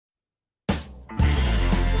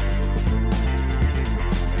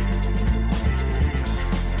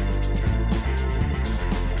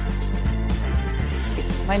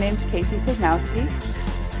My name's Kacey Sosnowski,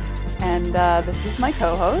 and this is my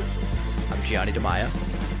co-host. I'm Gianni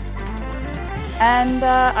And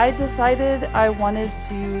I decided I wanted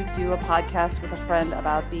to do a podcast with a friend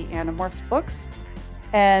about the Animorphs books.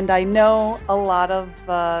 And I know there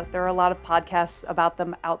are a lot of podcasts about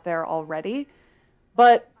them out there already,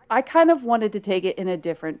 but I kind of wanted to take it in a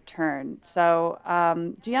different turn. So,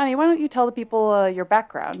 Gianni, why don't you tell the people your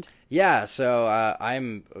background? Yeah, so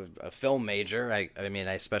I'm a film major.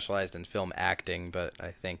 I specialized in film acting, but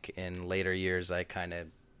I think in later years I kind of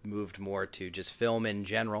moved more to just film in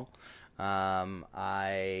general.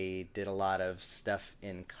 I did a lot of stuff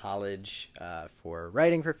in college for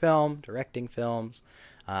writing for film, directing films,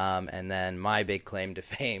 and then my big claim to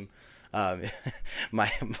fame,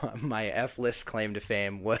 my F-list claim to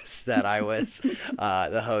fame was that I was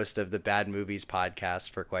the host of the Bad Movies podcast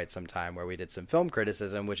for quite some time, where we did some film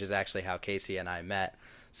criticism, which is actually how Kacey and I met.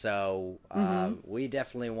 So we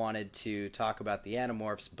definitely wanted to talk about the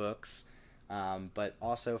Animorphs books, but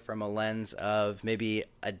also from a lens of maybe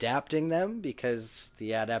adapting them, because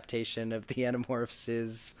the adaptation of the Animorphs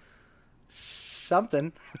is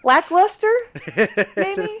something. Lackluster?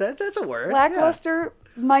 Maybe? That's a word. Lackluster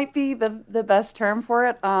might be the best term for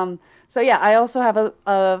it. So yeah, I also have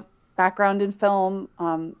a background in film.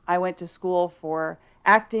 I went to school for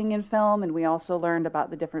acting in film, and we also learned about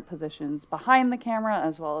the different positions behind the camera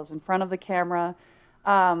as well as in front of the camera.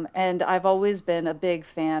 And I've always been a big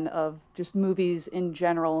fan of just movies in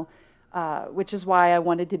general, which is why I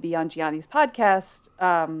wanted to be on Gianni's podcast.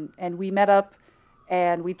 And we met up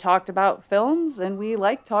and we talked about films, and we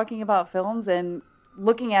like talking about films and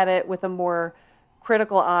looking at it with a more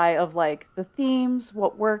critical eye of like the themes,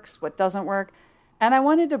 what works, what doesn't work. And I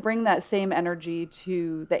wanted to bring that same energy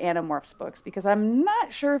to the Animorphs books, because I'm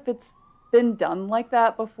not sure if it's been done like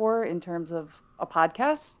that before in terms of a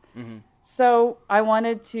podcast. Mm-hmm. So I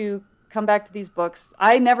wanted to come back to these books.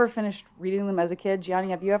 I never finished reading them as a kid. Gianni,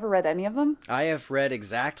 have you ever read any of them? I have read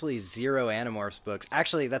exactly 0 Animorphs books.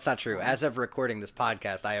 Actually, that's not true. As of recording this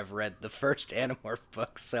podcast, I have read the first Animorph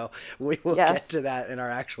book, so we will get to that in our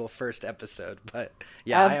actual first episode. But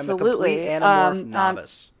yeah, absolutely. I am a complete Animorph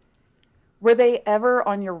novice. Were they ever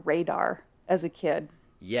on your radar as a kid?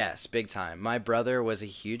 Yes, big time. My brother was a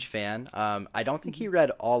huge fan. I don't think he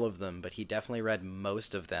read all of them, but he definitely read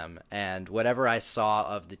most of them. And whatever I saw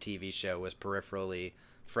of the TV show was peripherally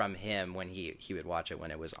from him when he would watch it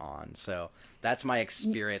when it was on. So that's my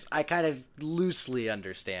experience. I kind of loosely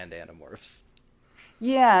understand Animorphs.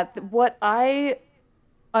 Yeah, what I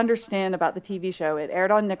understand about the TV show, it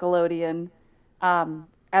aired on Nickelodeon.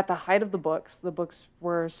 At the height of the books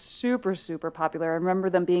were super, super popular. I remember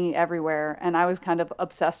them being everywhere, and I was kind of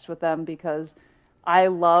obsessed with them because I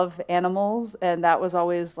love animals, and that was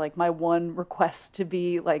always like my one request to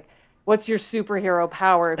be like, what's your superhero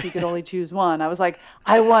power if you could only choose one? I was like,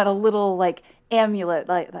 I want a little like amulet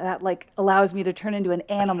like that, like allows me to turn into an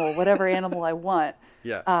animal, whatever animal I want.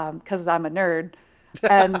 Yeah. Because I'm a nerd.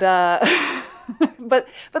 And but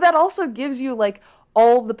that also gives you like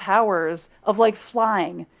all the powers of like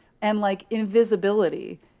flying and like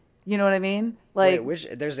invisibility. You know what I mean? Like,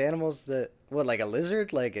 wait, there's animals that, what, like a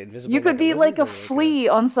lizard, like invisible? You could be like a flea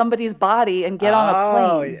on somebody's body and get on a plane.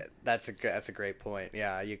 Oh, yeah, that's a great point.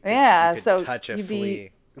 Yeah, you could so touch a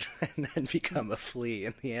flea and then become a flea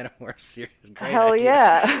in the Animorphs series. Great hell idea.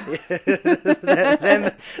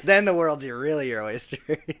 Yeah. then the world's really your oyster.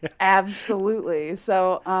 Absolutely.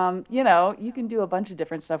 So you can do a bunch of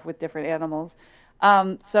different stuff with different animals.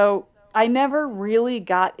 So I never really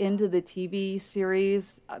got into the TV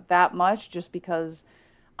series that much, just because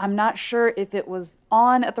I'm not sure if it was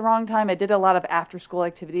on at the wrong time. I did a lot of after school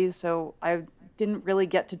activities, so I didn't really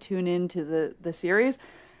get to tune into the series.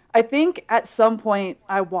 I think at some point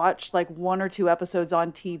I watched like 1 or 2 episodes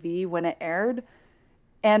on TV when it aired,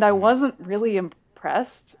 and I wasn't really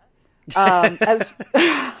impressed. As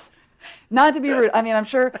Not to be rude. I mean, I'm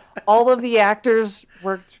sure all of the actors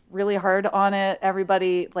worked really hard on it.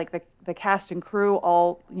 Everybody, like the cast and crew,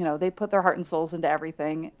 all, they put their heart and souls into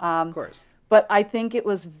everything. Of course. But I think it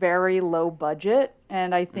was very low budget,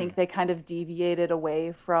 and I think they kind of deviated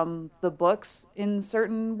away from the books in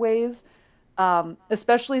certain ways,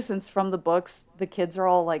 especially since from the books, the kids are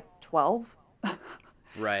all like 12.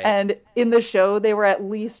 Right. And in the show, they were at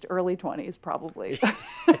least early 20s, probably.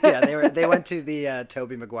 Yeah, they went to the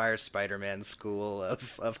Tobey Maguire Spider-Man school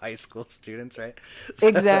of high school students, right? So,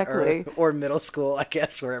 exactly. Or middle school, I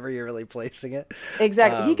guess, wherever you're really placing it.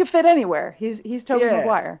 Exactly. He could fit anywhere. He's Tobey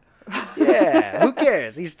Maguire. Yeah, who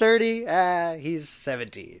cares? He's 30, he's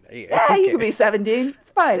 17. Yeah, you could be 17.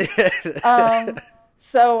 It's fine.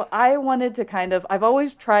 So I wanted to I've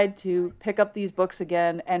always tried to pick up these books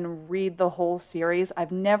again and read the whole series.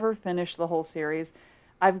 I've never finished the whole series.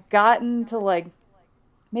 I've gotten to like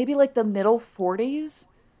maybe like the middle 40s,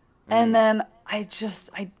 and Mm. then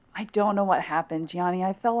I don't know what happened, Gianni.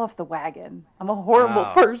 I fell off the wagon. I'm a horrible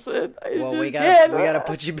Oh. person. I Well, just can't. we gotta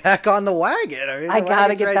put you back on the wagon. I mean, I the gotta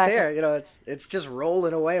wagon's get right back. there. You know, it's just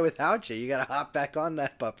rolling away without you. You gotta hop back on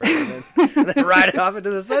that pupper and then ride it off into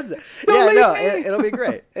the sunset. Don't Yeah, leave no, me. it'll be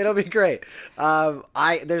great. It'll be great.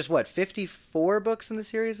 There's what 54 books in the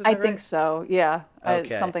series. Is I that right? think so. Yeah,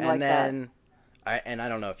 Okay, something and like that. then I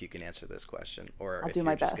don't know if you can answer this question or I'll if do you're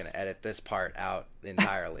my just going to best. edit this part out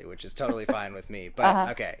entirely, which is totally fine with me. But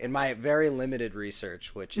Uh-huh. okay, in my very limited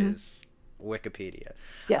research, which Mhm. is Wikipedia,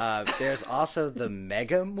 Yes. there's also the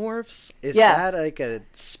Megamorphs. Is Yes. that like a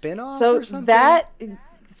spin-off So or something? that,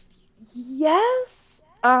 yes.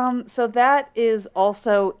 So that is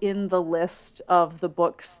also in the list of the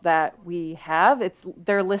books that we have.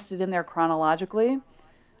 They're listed in there chronologically,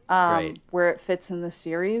 Great. where it fits in the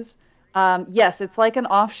series. Yes, it's like an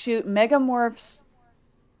offshoot. Megamorphs.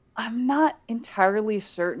 I'm not entirely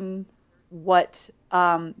certain what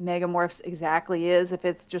Megamorphs exactly is. If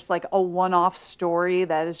it's just like a one-off story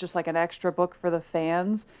that is just like an extra book for the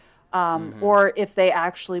fans, Mm-hmm. or if they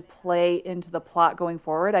actually play into the plot going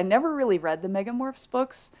forward. I never really read the Megamorphs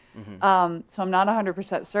books, Mm-hmm. so I'm not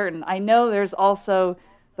 100% certain. I know there's also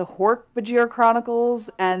the Hork-Bajir Chronicles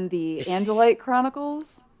and the Andalite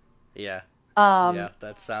Chronicles, Yeah. um, Yeah,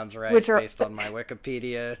 that sounds right which are based on my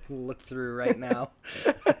Wikipedia look through right now.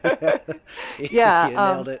 yeah. You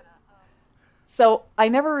nailed it. So I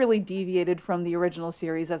never really deviated from the original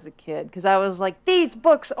series as a kid because I was like, these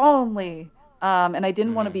books only. And I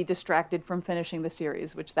didn't want to Mm-hmm. be distracted from finishing the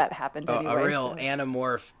series, which that happened A anyway. real So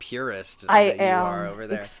anamorph purist I that you are am, over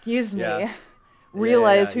there. excuse Yeah. me, Yeah.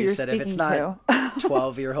 realize who You you're said if it's speaking not to.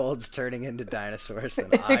 12-year-olds turning into dinosaurs,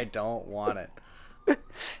 then I don't want it.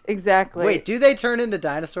 Exactly. Wait, do they turn into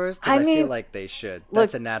dinosaurs? Because I I feel mean, like they should. look,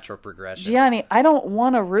 That's a natural progression. Gianni, I don't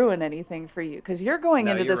want to ruin anything for you because you're going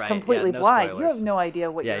No, into you're this right. Yeah, completely no blind. You have spoilers. no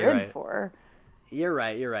idea what Yeah, you're you're in right. for. You're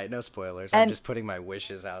right. You're right. No spoilers. I'm And just putting my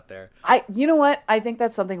wishes out there. you know what? I think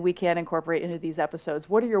that's something we can incorporate into these episodes.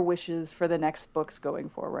 What are your wishes for the next books going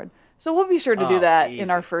forward? So we'll be sure to do Oh, that in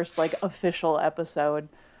our easy. first like official episode.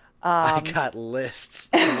 I Um, got lists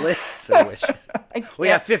of wishes. I We can't.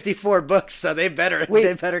 have 54 books, so We they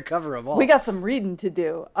better cover them we all. got some reading to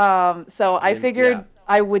do. So I Yeah. figured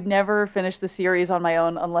I would never finish the series on my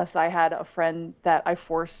own unless I had a friend that I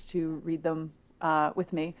forced to read them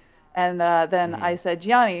with me. And then Hmm. I said,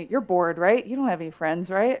 Gianni, you're bored, right? You don't have any friends,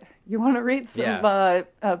 right? You want to read some Yeah.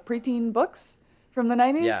 preteen books from the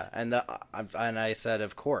 90s? Yeah, and I said,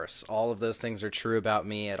 of course, all of those things are true about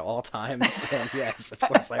me at all times, and yes, of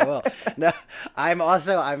course I will. No, I'm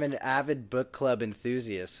an avid book club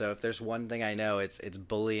enthusiast, so if there's one thing I know, it's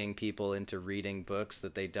bullying people into reading books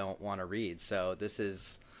that they don't want to read. So this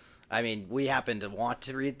is, I mean, we happen to want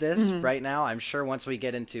to read this Mhm. right now. I'm sure once we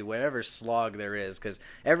get into whatever slog there is, because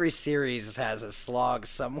every series has a slog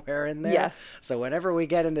somewhere in there. Yes. So whenever we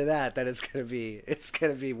get into that, it's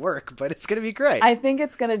gonna be work, but it's gonna be great. I think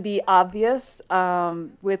it's going to be obvious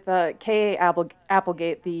with K.A.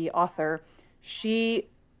 Applegate, the author. She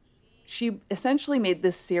she essentially made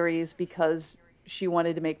this series because she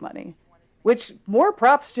wanted to make money, which more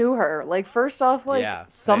props to her. Like first off, like Yeah.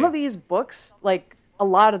 some of Hey. these books, like a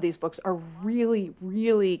lot of these books are really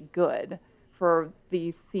really good for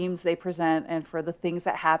the themes they present and for the things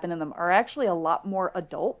that happen in them are actually a lot more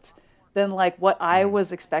adult than like what I Mhm.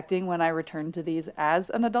 was expecting when I returned to these as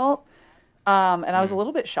an adult. And I was a Mhm.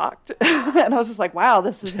 little bit shocked. And I was just like, wow,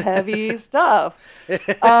 this is heavy stuff.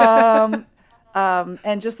 Um,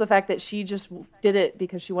 and just the fact that she just did it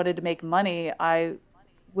because she wanted to make money, I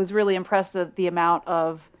was really impressed at the amount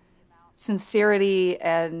of sincerity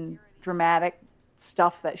and dramatic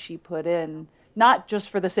stuff that she put in. Not just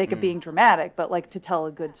for the sake of Mm. being dramatic, but like to tell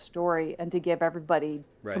a good story and to give everybody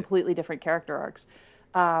Right. completely different character arcs.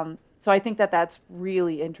 So I think that that's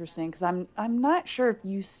really interesting because I'm not sure if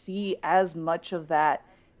you see as much of that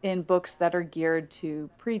in books that are geared to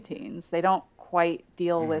preteens. They don't quite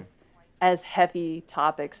deal with Mhm. as heavy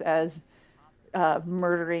topics as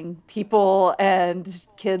murdering people and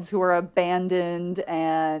kids who are abandoned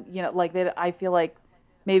and like I feel like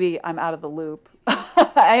maybe I'm out of the loop.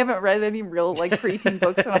 I haven't read any real like preteen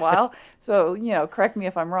books in a while, so correct me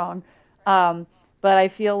if I'm wrong. But I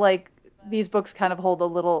feel like these books kind of hold a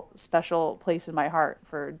little special place in my heart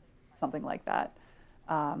for something like that.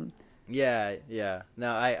 Um, Yeah, yeah.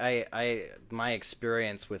 No, my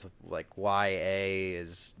experience with like YA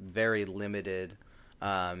is very limited.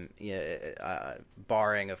 Yeah,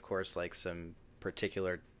 barring of course like some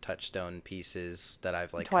particular touchstone pieces that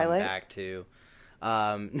I've like come Twilight. back to.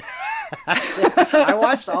 I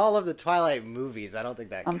watched all of the Twilight movies. I don't think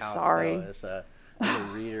that I'm counts sorry. though as a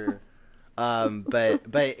reader.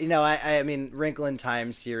 But you know, I mean, Wrinkle in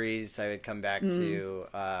Time series, I would come back to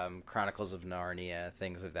Chronicles of Narnia,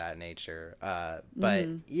 things of that nature. But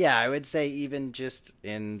yeah, I would say even just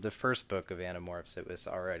in the first book of Animorphs, it was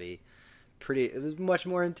already it was much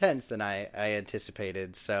more intense than I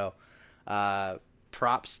anticipated. So,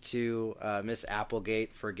 props to Miss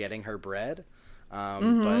Applegate for getting her bread. But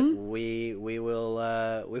we will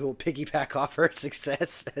piggyback off her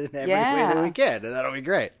success in every way that we can, and that'll be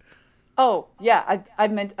great. Oh, yeah,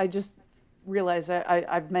 I just realized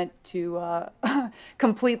I've meant to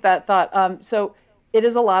complete that thought. So it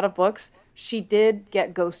is a lot of books. She did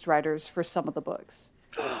get ghostwriters for some of the books.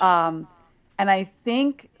 And I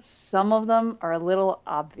think some of them are a little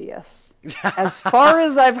obvious. As far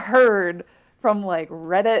as I've heard from like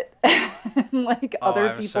Reddit and like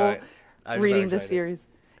other people reading the series.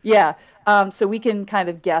 Yeah. So we can kind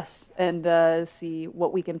of guess and see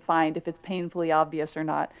what we can find, if it's painfully obvious or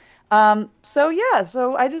not. So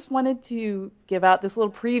I just wanted to give out this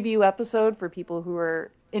little preview episode for people who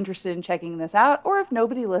are interested in checking this out, or if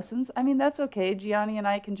nobody listens, I mean, that's okay. Gianni and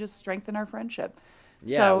I can just strengthen our friendship.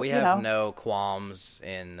 Yeah, so, we have no qualms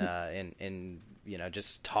in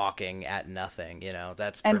just talking at nothing.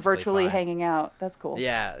 That's and virtually fine. Hanging out. That's cool.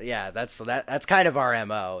 Yeah, that's kind of our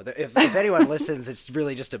MO. If anyone listens, it's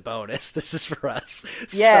really just a bonus. This is for us.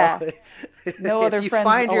 Yeah, so, no other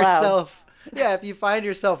friends allowed. If you find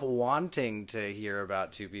yourself wanting to hear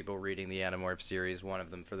about two people reading the Animorph series, one of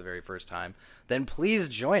them for the very first time, then please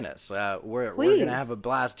join us. We're going to have a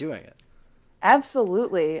blast doing it.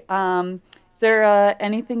 Absolutely. Is there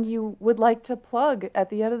anything you would like to plug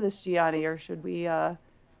at the end of this, Gianni, or should we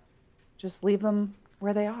just leave them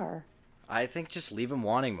where they are? I think just leave them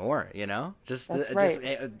wanting more, Just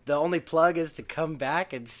right. The only plug is to come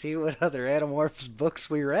back and see what other Animorphs books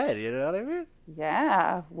we read, you know what I mean?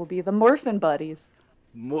 Yeah, we'll be the Morphin Buddies.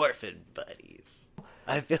 Morphin Buddies.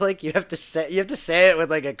 I feel like you have to say it with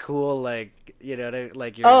like a cool like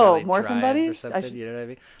like you're really Morphin Buddies or something. You know what I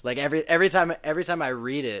mean? Like every time I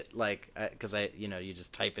read it, like because you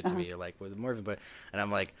just type it to me, you're like with Morphin Buddy, and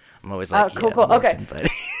I'm always like cool. Morphin Okay. Buddy.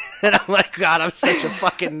 And I'm like, God, I'm such a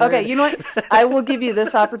fucking nerd. Okay, you know what? I will give you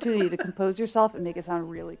this opportunity to compose yourself and make it sound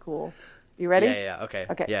really cool. You ready? Yeah. Okay.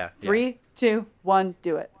 Yeah. 3, 2, 1,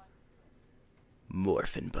 do it.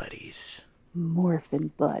 Morphin Buddies.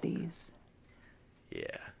 Morphin Buddies.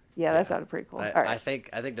 Yeah, that sounded pretty cool. All right. I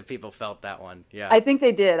think the people felt that one. Yeah. I think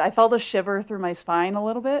they did. I felt a shiver through my spine a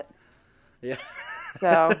little bit. Yeah.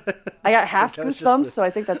 So I got half goosebumps, so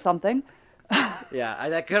I think that's something. Yeah,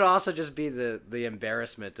 that could also just be the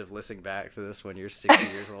embarrassment of listening back to this when you're 60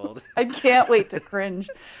 years old. I can't wait to cringe.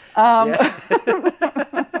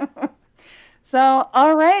 So,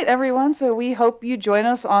 all right, everyone. So we hope you join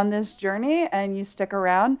us on this journey and you stick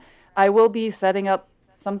around. I will be setting up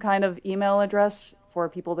some kind of email address for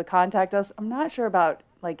people to contact us. I'm not sure about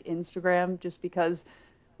like Instagram, just because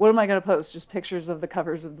what am I going to post? Just pictures of the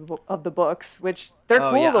covers of the books, which they're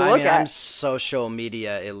cool to look at. I'm social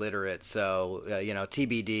media illiterate, so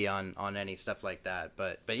TBD on any stuff like that.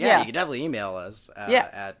 But yeah, you can definitely email us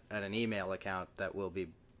at an email account that will be.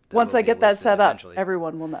 Once I get that set up, eventually.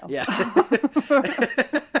 Everyone will know. Yeah.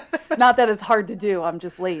 Not that it's hard to do. I'm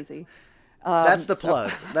just lazy. That's the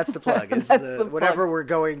plug. That's the plug. Whatever we're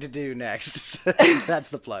going to do next. That's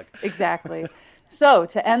the plug. Exactly. So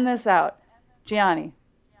to end this out, Gianni,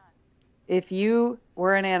 if you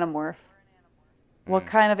were an Animorph, what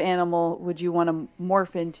kind of animal would you want to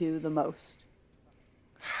morph into the most?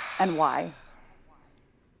 And why?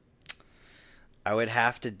 I would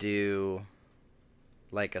have to do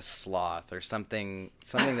like a sloth or something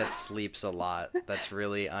that sleeps a lot, that's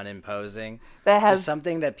really unimposing. That has just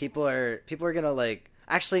something that people are gonna like.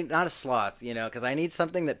 Actually, not a sloth, because I need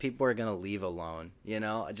something that people are gonna leave alone.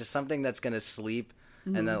 Just something that's gonna sleep,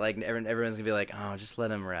 and then like everyone's gonna be like, oh, just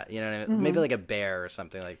let him rest. You know what I mean? Maybe like a bear or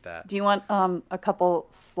something like that. Do you want a couple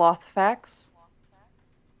sloth facts?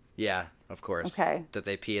 Yeah, of course. Okay. That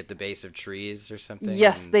they pee at the base of trees or something.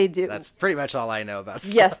 Yes, they do. That's pretty much all I know about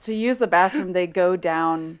sloths. Yes, to use the bathroom, they go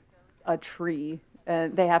down a tree.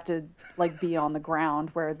 They have to like be on the ground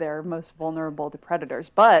where they're most vulnerable to predators.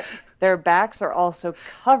 But their backs are also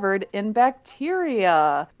covered in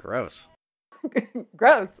bacteria. Gross.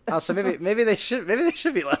 Gross. Oh, so maybe they should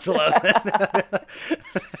be left alone.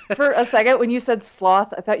 For a second, when you said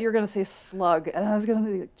sloth, I thought you were going to say slug, and I was going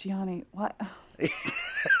to be like, Gianni, what?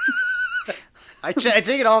 I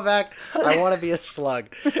take it all back. I want to be a slug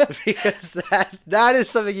because that is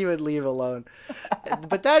something you would leave alone.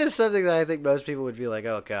 But that is something that I think most people would be like,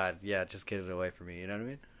 "Oh God, yeah, just get it away from me." You know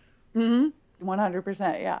what I mean?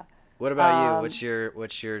 100%, yeah. What about you?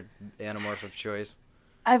 What's your animorph of choice?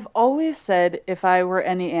 I've always said if I were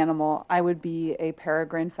any animal, I would be a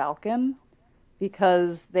peregrine falcon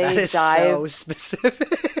because That they is dive. so specific.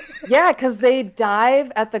 Yeah, because they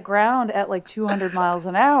dive at the ground at like 200 miles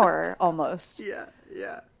an hour almost. Yeah,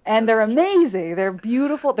 yeah. And they're amazing. They're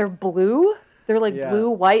beautiful. They're blue. They're like Yeah. blue,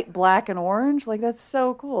 white, black, and orange. Like that's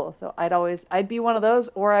so cool. So I'd be one of those,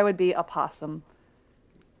 or I would be a possum.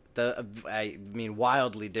 I mean,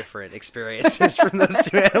 wildly different experiences from those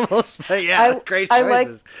two animals, but yeah, great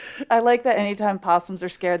choices. I like that anytime possums are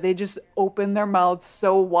scared, they just open their mouths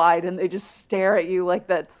so wide and they just stare at you like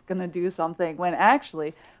that's gonna do something. When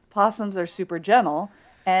actually, possums are super gentle,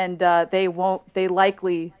 and they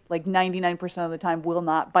likely, like 99% of the time, will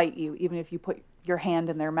not bite you, even if you put your hand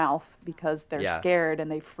in their mouth because they're scared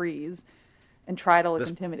and they freeze and try to look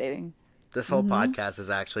intimidating. This whole podcast is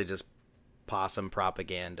actually just possum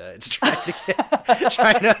propaganda. It's trying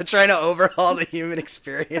to overhaul the human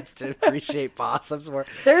experience to appreciate possums more.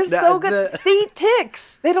 They're so good. They eat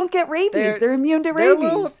ticks. They don't get rabies. They're immune to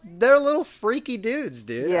rabies. They're little freaky dudes,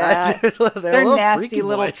 dude. Yeah, they're nasty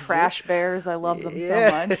little boys, trash bears. I love them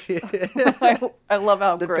so much. I love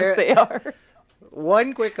how gross they are.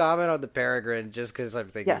 One quick comment on the peregrine, just because I'm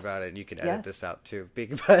thinking about it, and you can edit this out too.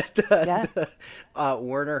 But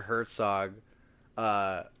Werner Herzog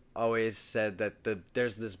always said that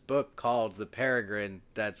there's this book called The Peregrine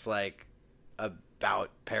that's like about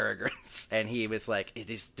peregrines, and he was like, "It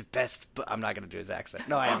is the best book." I'm not gonna do his accent.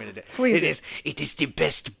 No, I am gonna do it. It is the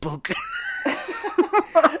best book.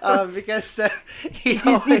 Because he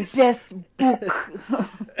always the best book.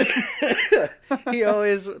 he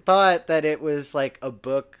always thought that it was like a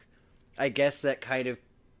book, I guess, that kind of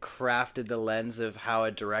crafted the lens of how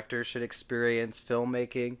a director should experience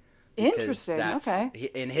filmmaking. Interesting. Okay.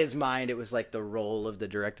 In his mind, it was like the role of the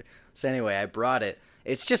director. So anyway, I brought it.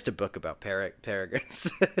 It's just a book about peregrines.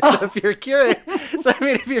 If you're curious,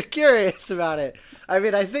 if you're curious about it, I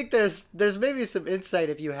mean, I think there's maybe some insight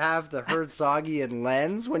if you have the Herzogian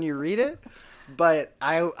lens when you read it. But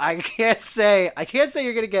I can't say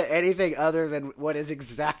you're gonna get anything other than what is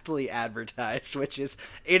exactly advertised, which is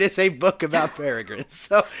it is a book about peregrines.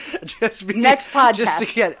 So next podcast. Just to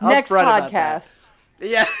get next upfront podcast. About that.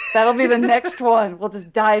 Yeah, that'll be the next one. We'll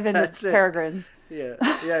just dive into peregrines.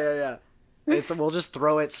 Yeah. We'll just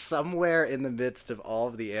throw it somewhere in the midst of all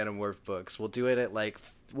of the Animorph books. We'll do it at like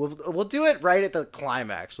we'll do it right at the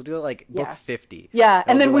climax. We'll do it like book 50. Yeah,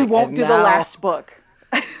 and then we won't do the last book.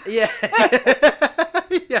 Yeah.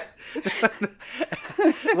 Yeah.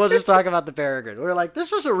 We'll just talk about the peregrine. We're like,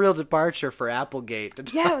 this was a real departure for Applegate to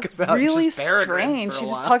talk about really just peregrines strange. for a She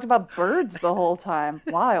while. just talked about birds the whole time.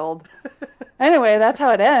 Wild. Anyway, that's how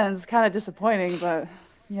it ends. Kind of disappointing, but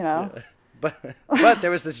you know. Yeah. But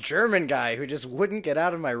there was this German guy who just wouldn't get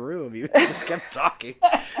out of my room. He just kept talking.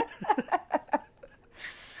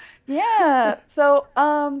 Yeah. So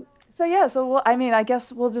I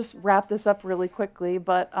guess we'll just wrap this up really quickly,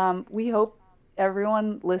 but we hope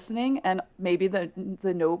everyone listening, and maybe the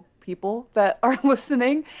no people that are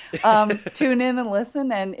listening, tune in and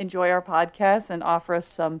listen and enjoy our podcast and offer us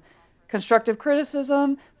some constructive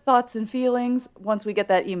criticism, thoughts and feelings. Once we get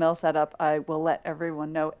that email set up, I will let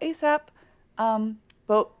everyone know ASAP.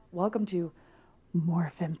 But welcome to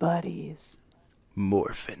Morphin Buddies.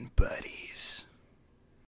 Morphin Buddies.